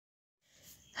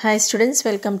Hi students,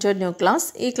 welcome to a new class.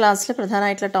 This class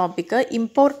is the topic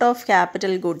import of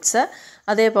capital goods.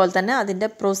 അതേപോലെ തന്നെ അതിന്റെ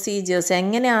procedures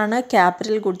എങ്ങനെയാണ്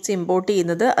capital goods import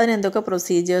ചെയ്യുന്നത് അതിന് എന്തൊക്കെ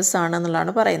പ്രൊസീജിയേഴ്സ്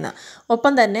ആണെന്നുള്ളതാണ് പറയുന്നത്.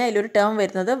 ഒപ്പം തന്നെ അതിലൊരു ടേം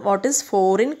വരുന്നത് വാട്ട് ഈസ്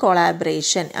ഫോറിൻ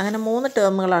കൊളാബറേഷൻ. അങ്ങനെ മൂന്ന്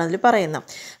ടേമുകളാണ് ഇതിൽ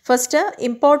പറയുന്നത്. First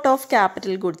import of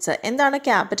capital goods. എന്താണ്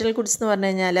ക്യാപിറ്റൽ ഗുഡ്സ് എന്ന് പറഞ്ഞു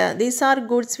കഴിഞ്ഞാൽ these are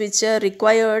goods which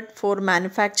required for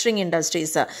manufacturing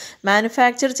industries.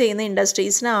 Manufacture ചെയ്യുന്ന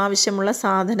ഇൻഡസ്ട്രീസിന് ആവശ്യമുള്ള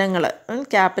സാധനങ്ങൾ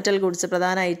ക്യാപിറ്റൽ ഗുഡ്സ്,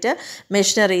 പ്രധാനമായിട്ട്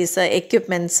മെഷീനറീസ്,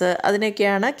 എക്യുപ്മെൻറ്റ്സ്,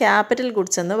 അതിനൊക്കെയാണ് ക്യാപിറ്റൽ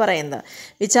ഗുഡ്സ് എന്ന് പറയുന്നത്.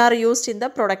 which are used in the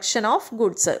production of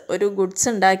goods. ഒരു ഗുഡ്സ്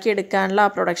ഉണ്ടാക്കിയെടുക്കാനുള്ള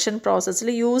ആ പ്രൊഡക്ഷൻ പ്രോസസ്സിൽ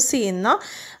യൂസ് ചെയ്യുന്ന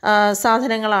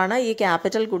സാധനങ്ങളാണ് ഈ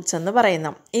ക്യാപിറ്റൽ ഗുഡ്സ് എന്ന്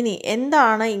പറയുന്നത്. ഇനി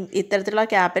എന്താണ് ഇത്തരത്തിലുള്ള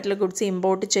ക്യാപിറ്റൽ ഗുഡ്സ്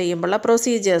ഇമ്പോർട്ട് ചെയ്യുമ്പോഴുള്ള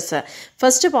procedures?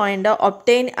 First point,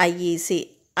 obtain IEC.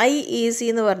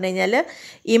 IEC എന്ന് പറഞ്ഞു കഴിഞ്ഞാൽ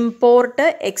import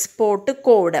export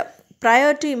code. Prior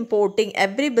to importing,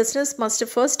 every business must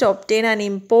first obtain an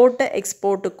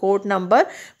import-export code number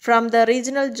from the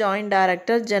Regional Joint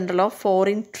Director General of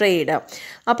Foreign Trade.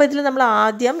 അപ്പോൾ ഇതിൽ നമ്മൾ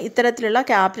ആദ്യം ഇത്തരത്തിലുള്ള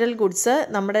capital goods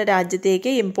നമ്മുടെ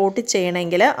രാജ്യത്തേക്ക് ഇമ്പോർട്ട്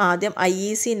ചെയ്യണമെങ്കിൽ ആദ്യം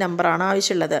IEC നമ്പറാണ്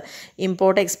ആവശ്യമുള്ളത്.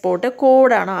 ഇമ്പോർട്ട് എക്സ്പോർട്ട്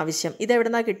കോഡാണ് ആവശ്യം. ഇത് എവിടെ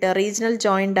നിന്നാണ് കിട്ടുക? Regional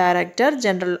joint director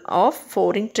general of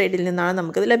foreign ട്രേഡിൽ നിന്നാണ്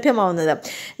നമുക്കിത് ലഭ്യമാവുന്നത്.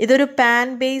 ഇതൊരു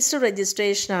പാൻ ബേസ്ഡ്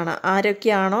രജിസ്ട്രേഷനാണ്.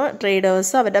 ആരൊക്കെയാണോ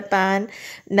ട്രേഡേഴ്സ് അവരുടെ പാൻ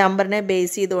നമ്പർ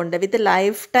ബേസ് ചെയ്തുകൊണ്ട് വിത്ത്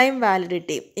ലൈഫ് ടൈം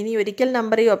വാലിഡിറ്റി. ഇനി ഒരിക്കൽ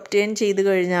നമ്പർ ഒബ്റ്റെയിൻ ചെയ്ത്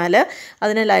കഴിഞ്ഞാൽ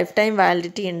അതിന് ലൈഫ് ടൈം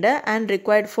വാലിഡിറ്റി ഉണ്ട്. ആൻഡ്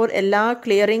റിക്വയർഡ് ഫോർ എല്ലാ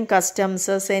ക്ലിയറിംഗ്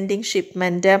കസ്റ്റംസ്, സെൻഡിങ്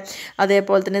ഷിപ്മെൻറ്റ്,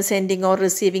 അതേപോലെ തന്നെ sending or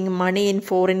receiving money in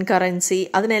foreign currency,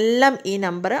 അതിനെല്ലാം ഈ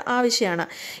നമ്പർ ആവശ്യമാണ്.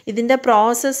 ഇതിൻ്റെ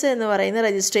പ്രോസസ്സ് എന്ന് പറയുന്ന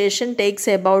registration takes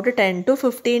about 10 to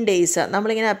 15 days.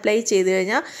 നമ്മളിങ്ങനെ അപ്ലൈ ചെയ്ത്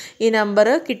കഴിഞ്ഞാൽ ഈ നമ്പർ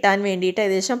കിട്ടാൻ വേണ്ടിയിട്ട്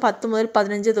ഏകദേശം 10 മുതൽ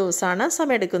 15 ദിവസമാണ്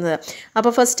സമയമെടുക്കുന്നത്.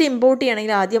 അപ്പോൾ ഫസ്റ്റ് ഇമ്പോർട്ട്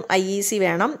ചെയ്യണമെങ്കിൽ ആദ്യം IEC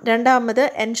വേണം. രണ്ടാമത്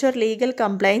ensure legal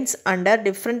complaints under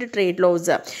different trade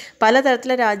loss.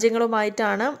 പലതരത്തിലെ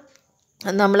രാജ്യങ്ങളുമായിട്ടാണ്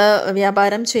നമ്മൾ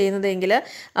വ്യാപാരം ചെയ്യുന്നതെങ്കിൽ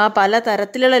ആ പല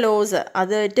തരത്തിലുള്ള ലോസ്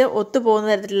അതായിട്ട് ഒത്തുപോകുന്ന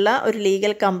തരത്തിലുള്ള ഒരു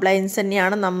ലീഗൽ കംപ്ലൈൻസ്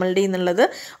തന്നെയാണ് നമ്മളുടെ എന്നുള്ളത്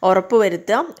ഉറപ്പ്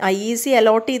വരുത്തുക. IEC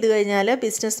അലോട്ട് ചെയ്ത് കഴിഞ്ഞാൽ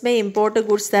business may import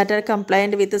goods that are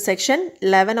complaint with section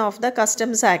 11 of the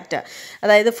customs act.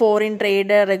 അതായത് ഫോറിൻ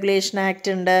ട്രേഡ് റെഗുലേഷൻ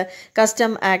ആക്ട് ഉണ്ട്,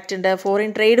 കസ്റ്റം ആക്ട് ഉണ്ട്,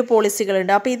 ഫോറിൻ ട്രേഡ്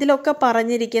പോളിസികളുണ്ട്. അപ്പോൾ ഇതിലൊക്കെ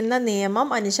പറഞ്ഞിരിക്കുന്ന നിയമം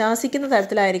അനുശാസിക്കുന്ന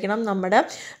തരത്തിലായിരിക്കണം നമ്മുടെ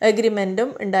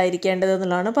എഗ്രിമെൻറ്റും ഉണ്ടായിരിക്കേണ്ടത്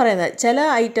എന്നുള്ളതാണ് പറയുന്നത്. ചില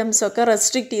ഐറ്റംസൊക്കെ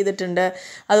റെസ്ട്രിക്റ്റ് ചെയ്തിട്ടുണ്ട്,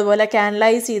 അതുപോലെ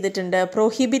കാനലൈസ് ചെയ്തിട്ടുണ്ട്,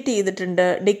 പ്രൊഹിബിറ്റ് ചെയ്തിട്ടുണ്ട്,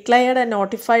 declared and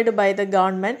notified by the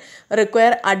government,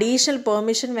 require additional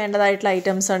permission വേണ്ടതായിട്ടുള്ള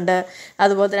items ഉണ്ട്.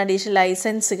 അതുപോലെ തന്നെ അഡീഷണൽ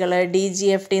ലൈസൻസുകൾ,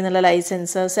 DGFT എന്നുള്ള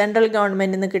ലൈസൻസ്, സെൻട്രൽ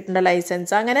ഗവൺമെൻറ്റിൽ നിന്ന് കിട്ടേണ്ട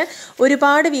ലൈസൻസ്, അങ്ങനെ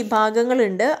ഒരുപാട്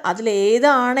വിഭാഗങ്ങളുണ്ട്.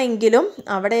 അതിലേതാണെങ്കിലും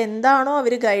അവിടെ എന്താണോ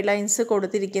അവർ ഗൈഡ് ലൈൻസ്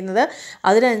കൊടുത്തിരിക്കുന്നത്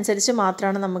അതിനനുസരിച്ച്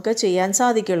മാത്രമാണ് നമുക്ക് ചെയ്യാൻ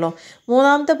സാധിക്കുള്ളൂ.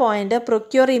 മൂന്നാമത്തെ പോയിന്റ്,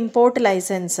 പ്രൊക്യൂർ ഇമ്പോർട്ട്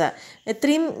ലൈസൻസ്.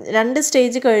 ഇത്രയും 2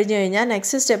 സ്റ്റേജ് കഴിഞ്ഞ് കഴിഞ്ഞാൽ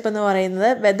നെക്സ്റ്റ് സ്റ്റെപ്പ് എന്ന് പറയുന്നത്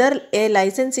whether A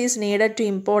licence is needed to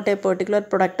import A particular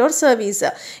product or service.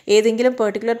 ഏതെങ്കിലും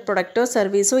പെർട്ടിക്കുലർ പ്രൊഡക്റ്റോ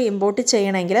സർവീസോ ഇമ്പോർട്ട്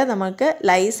ചെയ്യണമെങ്കിൽ നമുക്ക്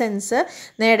ലൈസൻസ്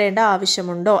നേടേണ്ട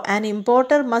ആവശ്യമുണ്ടോ? And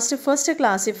importer must first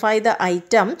classify the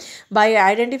item by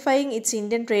identifying it's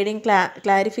Indian trading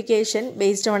clarification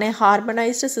based on A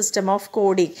harmonised system of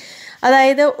coding.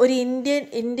 അതായത് ഒരു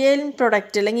Indian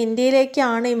product അല്ലെങ്കിൽ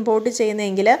ഇന്ത്യയിലേക്കാണ് import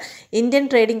ചെയ്യുന്നതെങ്കിൽ Indian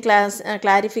trading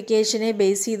ക്ലാരിഫിക്കേഷനെ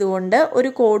base ചെയ്തുകൊണ്ട് ഒരു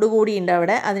കോഡ് കൂടി ഉണ്ട്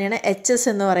അവിടെ. അതിനാണ് HS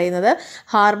എന്ന് പറയുന്നത്,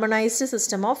 ഹാർമണൈസ്ഡ്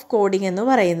സിസ്റ്റം ഓഫ് കോഡിംഗ് എന്ന്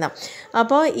പറയുന്നത്.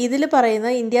 അപ്പോൾ ഇതിൽ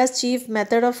പറയുന്നത് India's chief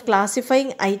method of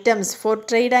classifying items for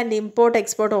trade and import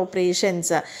export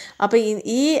operations. അപ്പോൾ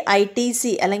ഈ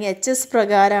ITC അല്ലെങ്കിൽ HS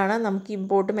പ്രകാരമാണ് നമുക്ക്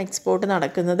ഇമ്പോർട്ടും എക്സ്പോർട്ടും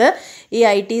നടക്കുന്നത്. ഈ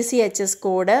ITC HS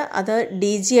കോഡ് അത്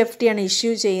DGFT ആണ്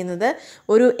ഇഷ്യൂ ചെയ്യുന്നത്.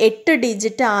 ഒരു 8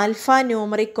 ഡിജിറ്റ് ആൽഫ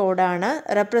ന്യൂമറിക് കോഡാണ്,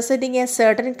 representing A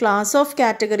certain class of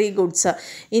category goods.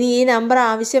 ഇനി ഈ നമ്പർ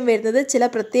ആവശ്യം വരുന്നത് ചില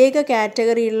പ്രത്യേക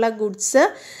കാറ്റഗറിയുള്ള ഗുഡ്സ്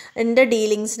ൻ്റെ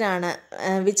ഡീലിങ്സിനാണ്.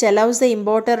 Which allows the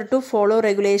importer to follow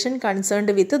regulation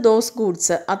concerned with those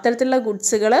goods. അത്തരത്തിലുള്ള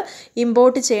ഗുഡ്സുകൾ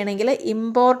ഇമ്പോർട്ട് ചെയ്യണമെങ്കിൽ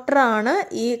ഇമ്പോർട്ടറാണ്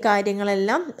ഈ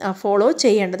കാര്യങ്ങളെല്ലാം ഫോളോ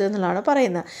ചെയ്യേണ്ടത് എന്നുള്ളതാണ്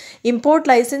പറയുന്നത്. Import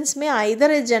licence may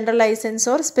either A general licence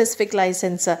or specific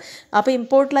licence. അപ്പോൾ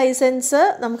ഇമ്പോർട്ട് ലൈസൻസ്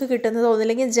നമുക്ക് കിട്ടുന്നത്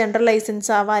ഒന്നില്ലെങ്കിൽ ജനറൽ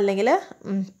ലൈസൻസ് ആവാം, അല്ലെങ്കിൽ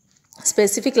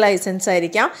സ്പെസിഫിക് ലൈസൻസ്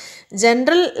ആയിരിക്കാം.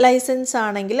 ജനറൽ ലൈസൻസ്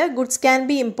ആണെങ്കിൽ goods can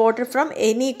be imported from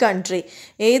any country.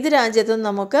 ഏത് രാജ്യത്തും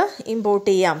നമുക്ക് ഇമ്പോർട്ട്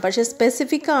ചെയ്യാം. പക്ഷേ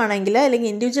സ്പെസിഫിക് ആണെങ്കിൽ അല്ലെങ്കിൽ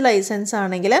ഇൻഡിവിജ്വൽ ലൈസൻസ്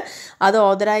ആണെങ്കിൽ അത്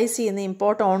ഓതറൈസ് ചെയ്യുന്ന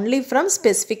import only from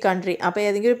specific country. അപ്പോൾ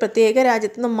ഏതെങ്കിലും ഒരു പ്രത്യേക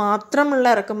രാജ്യത്തു നിന്ന് മാത്രമുള്ള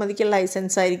ഇറക്കുമതിക്കുള്ള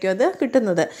ലൈസൻസ് ആയിരിക്കും അത്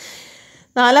കിട്ടുന്നത്.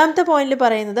 നാലാമത്തെ പോയിന്റിൽ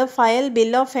പറയുന്നത് file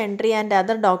bill of entry and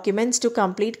other documents to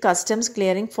complete customs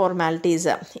clearing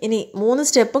formalities. ഇനി 3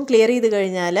 സ്റ്റെപ്പും ക്ലിയർ ചെയ്ത്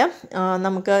കഴിഞ്ഞാൽ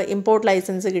നമുക്ക് ഇമ്പോർട്ട്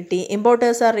ലൈസൻസ് കിട്ടി.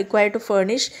 Importers are required to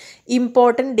furnish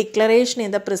important declaration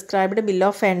in the prescribed bill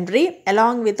of entry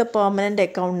along with permanent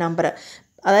account number.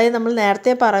 അതായത് നമ്മൾ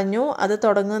നേരത്തെ പറഞ്ഞു അത്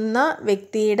തുടങ്ങുന്ന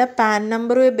വ്യക്തിയുടെ പാൻ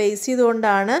നമ്പർ ബേസ്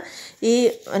ചെയ്തുകൊണ്ടാണ് ഈ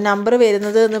നമ്പർ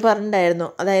വരുന്നത് എന്ന് പറഞ്ഞിട്ടുണ്ടായിരുന്നു,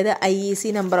 അതായത്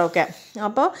IEC നമ്പറൊക്കെ.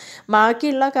 അപ്പോൾ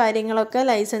ബാക്കിയുള്ള കാര്യങ്ങളൊക്കെ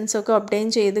ലൈസൻസൊക്കെ ഒബ്റ്റെയിൻ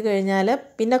ചെയ്ത് കഴിഞ്ഞാൽ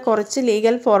പിന്നെ കുറച്ച്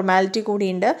ലീഗൽ ഫോർമാലിറ്റി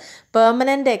കൂടിയുണ്ട്.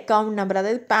 പെർമനൻറ്റ് അക്കൗണ്ട് നമ്പർ,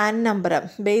 അതായത് പാൻ നമ്പർ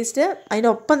ബേസ്ഡ്,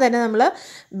 അതിനൊപ്പം തന്നെ നമ്മൾ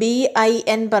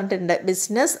BIN പറഞ്ഞിട്ടുണ്ട്,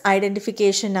 ബിസിനസ്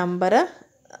ഐഡൻറ്റിഫിക്കേഷൻ നമ്പർ.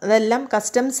 അതെല്ലാം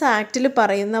കസ്റ്റംസ് ആക്റ്റിൽ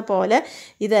പറയുന്ന പോലെ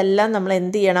ഇതെല്ലാം നമ്മൾ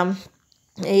എന്ത് ചെയ്യണം,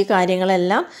 ഈ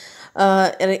കാര്യങ്ങളെല്ലാം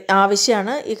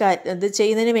ആവശ്യമാണ് ഇത്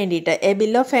ചെയ്യുന്നതിന് വേണ്ടിയിട്ട്. A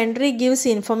bill of entry gives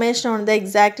information on the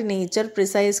exact nature,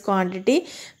 precise quantity,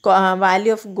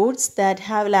 value of goods that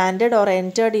have landed or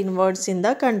entered inwards in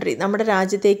the country. നമ്മുടെ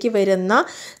രാജ്യത്തേക്ക് വരുന്ന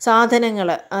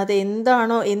സാധനങ്ങൾ അത്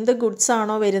എന്താണോ, എന്ത് ഗുഡ്സ്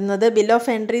ആണോ വരുന്നത്, ബിൽ ഓഫ്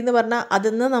എൻട്രി എന്ന് പറഞ്ഞാൽ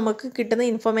അതിൽ നിന്ന് നമുക്ക് കിട്ടുന്ന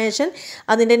ഇൻഫർമേഷൻ,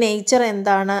 അതിൻ്റെ നേച്ചർ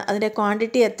എന്താണ്, അതിൻ്റെ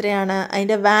ക്വാണ്ടിറ്റി എത്രയാണ്,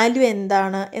 അതിൻ്റെ വാല്യൂ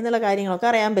എന്താണ് എന്നുള്ള കാര്യങ്ങളൊക്കെ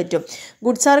അറിയാൻ പറ്റും.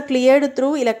 Goods are cleared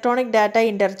through electronic data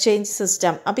interchange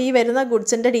system. അപ്പോൾ ഈ വരുന്ന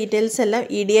ഗുഡ്സിൻ്റെ ഡീറ്റെയിൽസ് എല്ലാം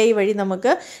EDI വഴി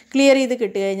നമുക്ക് ക്ലിയർ ചെയ്ത്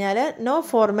കിട്ടിക്കഴിഞ്ഞാൽ no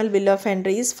formal bill of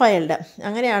entry is filed.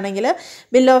 അങ്ങനെയാണെങ്കിൽ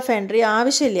ബിൽ ഓഫ് എൻട്രി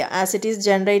ആവശ്യമില്ല, as it is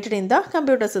generated in the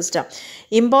computer system.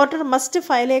 Importer must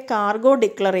file A cargo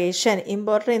declaration.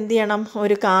 Importer എന്ത് ചെയ്യണം,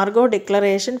 ഒരു കാർഗോ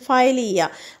ഡിക്ലറേഷൻ ഫയൽ ചെയ്യുക.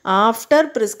 ആഫ്റ്റർ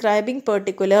പ്രിസ്ക്രൈബിങ്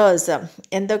പെർട്ടിക്കുലേഴ്സ്,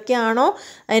 എന്തൊക്കെയാണോ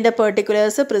അതിൻ്റെ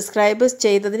particulars prescribe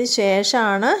ചെയ്തതിന്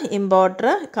ശേഷമാണ്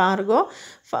ഇമ്പോർട്ടർ കാർഗോ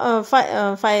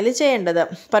ഫയൽ ചെയ്യേണ്ടത്.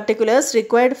 Particulars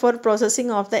required for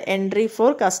processing of the entry four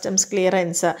customs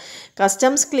clearance.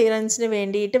 Customs ക്ലിയറൻസിന്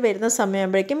വേണ്ടിയിട്ട് വരുന്ന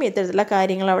സമയമാകുമ്പോഴേക്കും ഇത്തരത്തിലുള്ള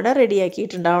കാര്യങ്ങൾ അവിടെ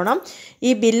റെഡിയാക്കിയിട്ടുണ്ടാവണം.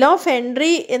 ഈ ബിൽ ഓഫ്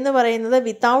എൻട്രി എന്ന് പറയുന്നത്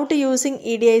വിത്തൗട്ട് യൂസിങ്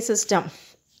EDI സിസ്റ്റം,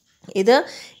 ഇത്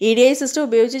EDI സിസ്റ്റം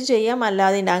ഉപയോഗിച്ച് ചെയ്യാം,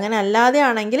 അല്ലാതെ ഉണ്ട്. അങ്ങനെ അല്ലാതെ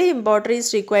ആണെങ്കിൽ importer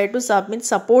is required to submit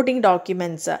supporting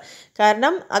documents.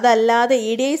 കാരണം അതല്ലാതെ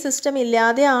EDI സിസ്റ്റം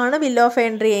ഇല്ലാതെയാണ് ബിൽ ഓഫ്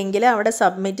എൻട്രി എങ്കിൽ അവിടെ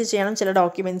സബ്മിറ്റ് ചെയ്യണം ചില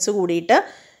ഡോക്യുമെൻറ്റ്സ് കൂടിയിട്ട്.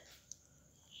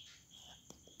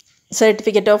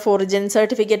 Certificate of origin,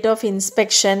 certificate of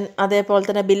inspection, അതേപോലെ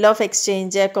തന്നെ bill of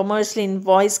exchange, commercial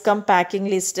invoice come packing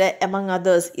list among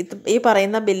others. ഈ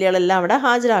പറയുന്ന ബില്ലുകളെല്ലാം അവിടെ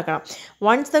ഹാജരാക്കണം.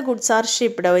 വൺസ് ദ ഗുഡ്സ് ആർ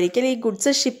ഷിപ്പ്ഡ്, ഒരിക്കൽ ഈ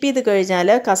ഗുഡ്സ് ഷിപ്പ് ചെയ്ത്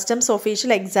കഴിഞ്ഞാൽ customs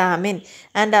official examine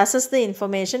and assess the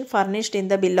information furnished in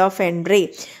the bill of entry.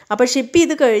 അപ്പോൾ ഷിപ്പ്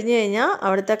ചെയ്ത് കഴിഞ്ഞ് കഴിഞ്ഞാൽ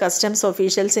അവിടുത്തെ കസ്റ്റംസ്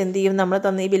ഒഫീഷ്യൽസ് എന്ത് ചെയ്യും, നമ്മൾ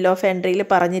തന്ന ഈ ബിൽ ഓഫ് എൻട്രിയിൽ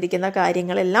പറഞ്ഞിരിക്കുന്ന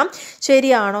കാര്യങ്ങളെല്ലാം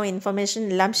ശരിയാണോ, ഇൻഫർമേഷൻ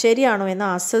എല്ലാം ശരിയാണോ എന്ന്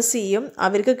അസസ് ചെയ്യും.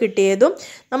 അവർക്ക് കിട്ടിയതും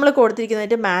നമ്മൾ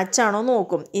കൊടുത്തിരിക്കുന്നതായിട്ട് മാച്ചാണോ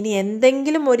നോക്കും. ഇനി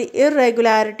എന്തെങ്കിലും ഒരു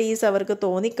ഇറെഗുലാരിറ്റീസ് അവർക്ക്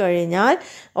തോന്നിക്കഴിഞ്ഞാൽ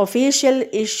official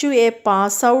issue A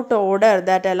pass out order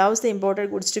that allows the imported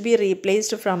goods to be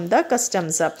replaced from the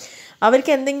customs.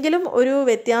 അവർക്ക് എന്തെങ്കിലും ഒരു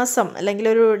വ്യത്യാസം അല്ലെങ്കിൽ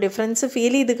ഒരു ഡിഫറൻസ്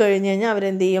ഫീൽ ചെയ്ത് കഴിഞ്ഞ് കഴിഞ്ഞാൽ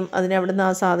അവരെന്ത് ചെയ്യും, അതിനെ അവിടുന്ന്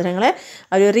ആ സാധനങ്ങളെ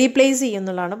അവർ റീപ്ലേസ് ചെയ്യും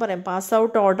എന്നുള്ളതാണ് പറയുന്നത്. പാസ്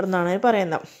ഔട്ട് ഓർഡർ എന്നാണ്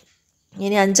പറയുന്നത്.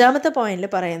 ഇനി 5ാമത്തെ പോയിന്റിൽ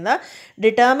പറയുന്നത്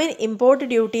determine import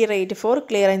duty rate for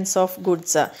clearance of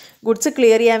goods. Goods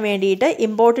clear ചെയ്യാൻ വേണ്ടിയിട്ട്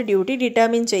ഇമ്പോർട്ട് ഡ്യൂട്ടി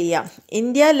ഡിറ്റർമിൻ ചെയ്യാം.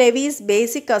 India levees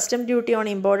basic custom duty on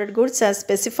imported goods as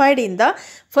specified in the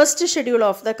first schedule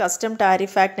of the custom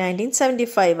tariff act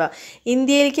 1975.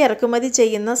 ഇന്ത്യയിലേക്ക് ഇറക്കുമതി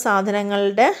ചെയ്യുന്ന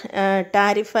സാധനങ്ങളുടെ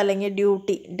tariff അല്ലെങ്കിൽ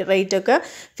duty rate ഒക്കെ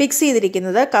fix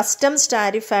ചെയ്തിരിക്കുന്നത് കസ്റ്റംസ്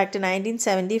ടാരിഫ് ആക്ട്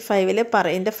 1975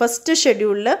 ഇതിൻ്റെ ഫസ്റ്റ്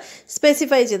ഷെഡ്യൂളിൽ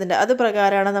സ്പെസിഫൈ ചെയ്തിട്ടുണ്ട്. അത്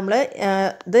പ്രകാരമാണ് നമ്മൾ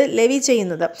ഇത് ലെവി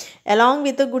ചെയ്യുന്നത്. Along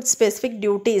with good specific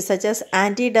duties such as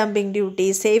anti dumping duty,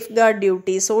 safe guard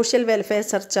duty, social welfare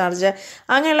surcharge,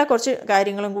 അങ്ങനെയുള്ള കുറച്ച്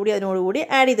കാര്യങ്ങളും കൂടി അതിനോടുകൂടി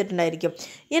add ചെയ്തിട്ടുണ്ടായിരിക്കും.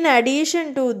 In addition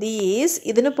to these,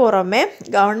 ഇതിന് പുറമെ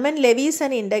government levees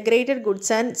and integrated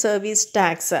goods and service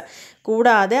tax,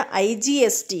 കൂടാതെ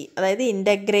IGST അതായത്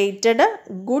integrated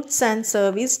goods and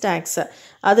service tax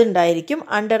അതുണ്ടായിരിക്കും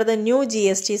under the new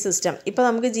GST system. ഇപ്പോൾ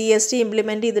നമുക്ക് GST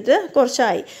ഇംപ്ലിമെൻറ്റ് ചെയ്തിട്ട്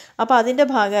കുറച്ചായി, അപ്പോൾ അതിൻ്റെ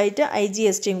ഭാഗമായിട്ട്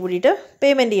IGSTയും കൂടിയിട്ട്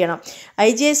പേയ്മെൻറ്റ് ചെയ്യണം.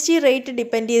 IGST റേറ്റ്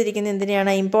ഡിപ്പെൻഡ് ചെയ്തിരിക്കുന്നത്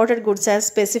എന്തിനാണ്, imported goods as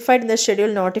specified in the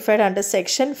schedule notified under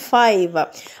section 5.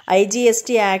 IGST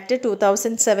act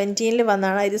 2017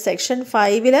 വന്നാണ്. ഇത് സെക്ഷൻ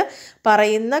 5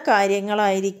 പറയുന്ന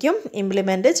കാര്യങ്ങളായിരിക്കും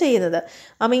ഇംപ്ലിമെൻറ്റ് ചെയ്യുന്നത്.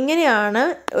 അപ്പം ഇങ്ങനെയാണ്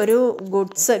ഒരു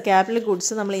ഗുഡ്സ്, ക്യാപിറ്റൽ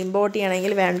ഗുഡ്സ് നമ്മൾ ഇമ്പോർട്ട്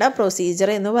ചെയ്യണമെങ്കിൽ വേണ്ട പ്രൊസീജിയർ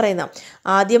എന്ന് പറയുന്നത്.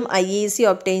 ആദ്യം IEC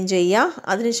ഒബ്റ്റെയിൻ ചെയ്യുക,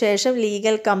 അതിനുശേഷം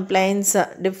legal compliance,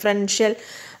 differential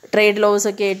trade loss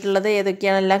ഒക്കെ ആയിട്ടുള്ളത്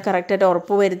ഏതൊക്കെയാണെല്ലാം കറക്റ്റായിട്ട്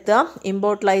ഉറപ്പ് വരുത്തുക,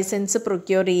 ഇമ്പോർട്ട് ലൈസൻസ്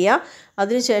പ്രൊക്യൂർ ചെയ്യുക,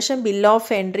 അതിനുശേഷം ബിൽ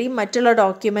ഓഫ് എൻട്രി മറ്റുള്ള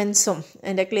ഡോക്യുമെൻറ്റ്സും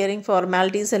അതിൻ്റെ ക്ലിയറിംഗ്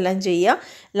ഫോർമാലിറ്റീസ് എല്ലാം ചെയ്യുക,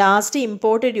 last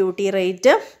import duty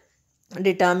rate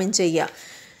determine ചെയ്യുക.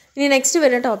 ഇനി നെക്സ്റ്റ്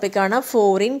വരുന്ന ടോപ്പിക്കാണ്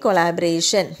ഫോറിൻ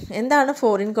കൊളാബറേഷൻ. എന്താണ്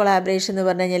ഫോറിൻ കൊളാബറേഷൻ എന്ന്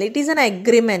പറഞ്ഞു കഴിഞ്ഞാൽ it is an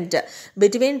agreement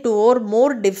between 2 or more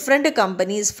different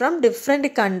companies from different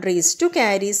countries to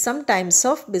carry some types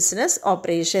of business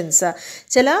operations.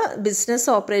 ചില ബിസിനസ്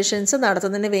ഓപ്പറേഷൻസ്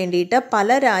നടത്തുന്നതിന് വേണ്ടിയിട്ട്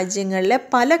പല രാജ്യങ്ങളിലെ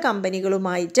പല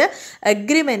കമ്പനികളുമായിട്ട്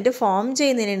അഗ്രിമെൻറ്റ് ഫോം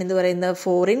ചെയ്യുന്നതിനാണ് എന്ത് പറയുന്നത്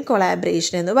ഫോറിൻ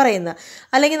കൊളാബറേഷൻ എന്ന് പറയുന്നത്.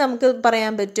 അല്ലെങ്കിൽ നമുക്ക്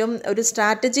പറയാൻ പറ്റും ഒരു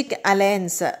സ്ട്രാറ്റജിക്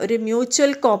അലയൻസ്, ഒരു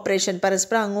മ്യൂച്വൽ കോപ്പറേഷൻ,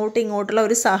 പരസ്പരം അങ്ങോട്ടും ഇങ്ങോട്ടുള്ള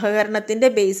ഒരു സഹകരണത്തിൻ്റെ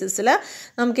ബേസിസിൽ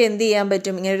നമുക്ക് എന്ത് ചെയ്യാൻ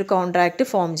പറ്റും, ഇങ്ങനെ ഒരു കോൺട്രാക്റ്റ്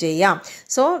ഫോം ചെയ്യാം.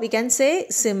 So we can say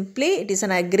simply it is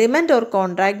N agreement or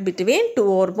contract between 2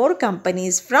 or more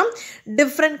companies from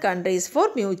different countries four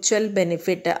mutual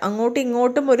benefit. അങ്ങോട്ടും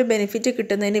ഇങ്ങോട്ടും ഒരു ബെനിഫിറ്റ്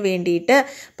കിട്ടുന്നതിന് വേണ്ടിയിട്ട്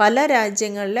പല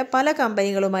രാജ്യങ്ങളിലെ പല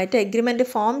കമ്പനികളുമായിട്ട് അഗ്രിമെൻറ്റ്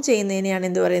ഫോം ചെയ്യുന്നതിനെയാണ്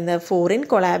എന്ത് പറയുന്നത് ഫോറിൻ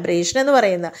കൊളാബറേഷൻ എന്ന്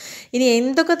പറയുന്നത്. ഇനി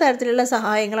എന്തൊക്കെ തരത്തിലുള്ള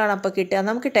സഹായങ്ങളാണ് അപ്പോൾ കിട്ടുക?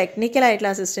 നമുക്ക്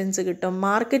ടെക്നിക്കലായിട്ടുള്ള അസിസ്റ്റൻസ് കിട്ടും,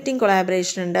 മാർക്കറ്റിംഗ്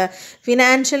കൊളാബറേഷൻ ഉണ്ട്,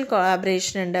 ഫിനാൻഷ്യൽ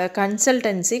കൊളാബറേഷൻ ഉണ്ട്,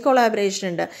 കൺസൾട്ടൻസി കൊളാബറേഷൻ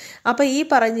ഉണ്ട്. അപ്പോൾ ഈ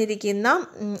പറഞ്ഞിരിക്കുന്ന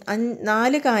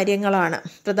 4 കാര്യങ്ങളാണ്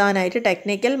പ്രധാനമായിട്ട്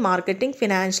technical, marketing,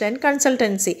 financial and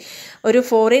consultancy ഒരു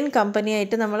ഫോറിൻ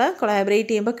കമ്പനിയായിട്ട് നമ്മൾ കൊളാബറേറ്റ്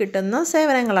ചെയ്യുമ്പോൾ കിട്ടുന്ന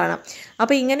സേവനങ്ങളാണ്.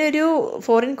 അപ്പോൾ ഇങ്ങനെ ഒരു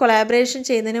ഫോറിൻ കൊളാബറേഷൻ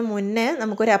ചെയ്യുന്നതിന് മുന്നേ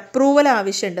നമുക്കൊരു അപ്രൂവൽ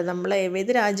ആവശ്യമുണ്ട്. നമ്മൾ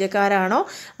ഏത് രാജ്യക്കാരാണോ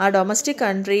ആ ഡൊമസ്റ്റിക്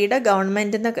കൺട്രിയുടെ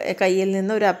ഗവൺമെൻറ്റിൻ്റെ കയ്യിൽ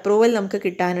നിന്ന് ഒരു അപ്രൂവൽ നമുക്ക്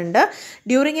കിട്ടാനുണ്ട്.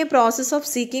 During A process of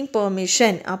seeking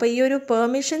permission. അപ്പോൾ ഈ ഒരു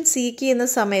പെർമിഷൻ സീക്ക് ചെയ്യുന്ന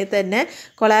സമയത്ത് തന്നെ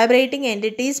collaborating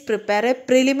entities prepare A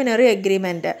preliminary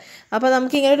agreement. അപ്പോൾ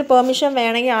നമുക്കിങ്ങനെ ഒരു പെർമിഷൻ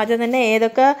വേണമെങ്കിൽ ആദ്യം തന്നെ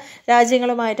ഏതൊക്കെ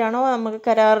രാജ്യങ്ങളുമായിട്ടാണോ നമുക്ക്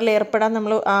കരാറിൽ ഏർപ്പെടാൻ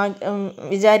നമ്മൾ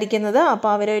വിചാരിക്കുന്നത് അപ്പോൾ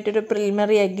അവരുമായിട്ടൊരു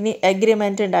പ്രിലിമിനറി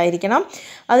അഗ്രിമെൻറ്റ് ഉണ്ടായിരിക്കണം.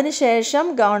 അതിനുശേഷം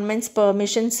ഗവൺമെൻറ്റ്സ്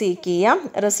പെർമിഷൻ സീക്ക് ചെയ്യാം.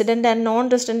 Resident and non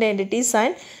resident entities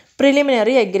and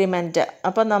preliminary agreement.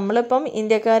 അപ്പോൾ നമ്മളിപ്പം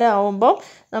ഇന്ത്യക്കാരാവുമ്പോൾ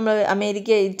നമ്മൾ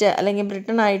അമേരിക്കയായിട്ട് അല്ലെങ്കിൽ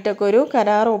ബ്രിട്ടനായിട്ടൊക്കെ ഒരു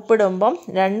കരാർ ഒപ്പിടുമ്പം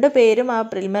 2 പേരും ആ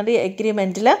preliminary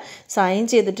അഗ്രിമെൻറ്റിൽ sign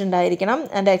ചെയ്തിട്ടുണ്ടായിരിക്കണം.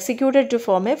 And executed to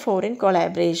form A foreign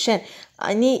collaboration.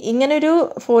 ഇനി ഇങ്ങനൊരു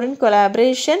ഫോറിൻ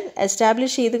കൊളാബറേഷൻ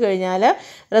എസ്റ്റാബ്ലിഷ് ചെയ്ത് കഴിഞ്ഞാൽ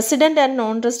resident and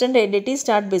non resident entity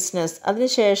start business.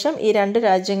 അതിനുശേഷം ഈ 2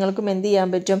 രാജ്യങ്ങൾക്കും എന്ത് ചെയ്യാൻ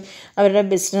പറ്റും, അവരുടെ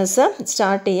ബിസിനസ്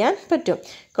സ്റ്റാർട്ട് ചെയ്യാൻ പറ്റും.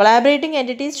 Collaborating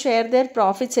entities share there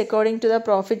profits according to the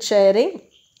profit sharing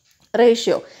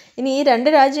ratio. ഇനി ഈ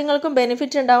 2 രാജ്യങ്ങൾക്കും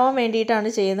ബെനിഫിറ്റ് ഉണ്ടാവാൻ വേണ്ടിയിട്ടാണ്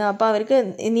ചെയ്യുന്നത്. അപ്പോൾ അവർക്ക്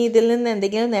ഇനി ഇതിൽ നിന്ന്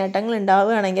എന്തെങ്കിലും നേട്ടങ്ങൾ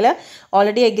ഉണ്ടാവുകയാണെങ്കിൽ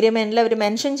ഓൾറെഡി അഗ്രിമെൻറ്റിൽ അവർ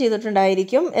മെൻഷൻ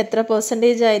ചെയ്തിട്ടുണ്ടായിരിക്കും എത്ര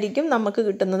പെർസെൻറ്റേജ് ആയിരിക്കും നമുക്ക്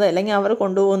കിട്ടുന്നത് അല്ലെങ്കിൽ അവർ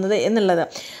കൊണ്ടുപോകുന്നത് എന്നുള്ളത്.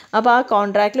 അപ്പോൾ ആ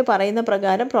കോൺട്രാക്റ്റിൽ പറയുന്ന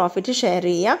പ്രകാരം പ്രോഫിറ്റ് ഷെയർ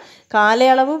ചെയ്യുക.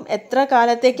 കാലയളവും എത്ര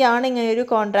കാലത്തേക്കാണ് ഇങ്ങനെ ഒരു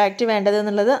കോൺട്രാക്റ്റ് വേണ്ടത്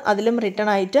എന്നുള്ളത് അതിലും റിട്ടേൺ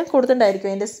ആയിട്ട്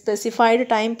കൊടുത്തിട്ടുണ്ടായിരിക്കും. അതിൻ്റെ സ്പെസിഫൈഡ്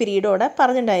ടൈം പീരീഡോടെ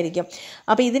പറഞ്ഞിട്ടുണ്ടായിരിക്കും.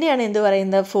 അപ്പോൾ ഇതിനെയാണ് എന്ത്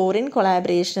പറയുന്നത് ഫോറിൻ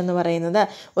കൊളാബറേഷൻ എന്ന് പറയുന്നത്.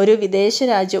 ഒരു വിദേശ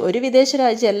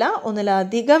രാജ്യമല്ല,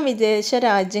 ഒന്നിലധികം വിദേശ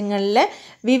രാജ്യങ്ങളിലെ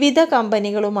വിവിധ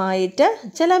കമ്പനികളുമായിട്ട്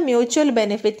ചില മ്യൂച്വൽ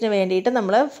ബെനിഫിറ്റിന് വേണ്ടിയിട്ട്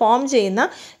നമ്മൾ ഫോം ചെയ്യുന്ന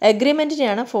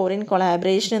അഗ്രിമെൻറ്റിനെയാണ് ഫോറിൻ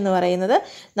കൊളാബറേഷൻ എന്ന് പറയുന്നത്.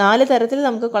 4 തരത്തിൽ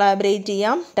നമുക്ക് കൊളാബറേറ്റ്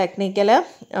ചെയ്യാം: technical,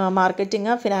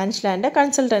 marketing, financial and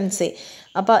consultancy.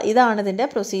 അപ്പോൾ ഇതാണ് ഇതിൻ്റെ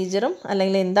പ്രൊസീജിയറും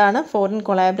അല്ലെങ്കിൽ എന്താണ് ഫോറിൻ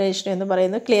കൊളാബറേഷൻ എന്ന്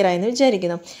പറയുന്നത് ക്ലിയർ ആയെന്ന്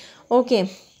വിചാരിക്കുന്നു. Okay,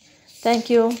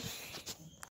 thank you.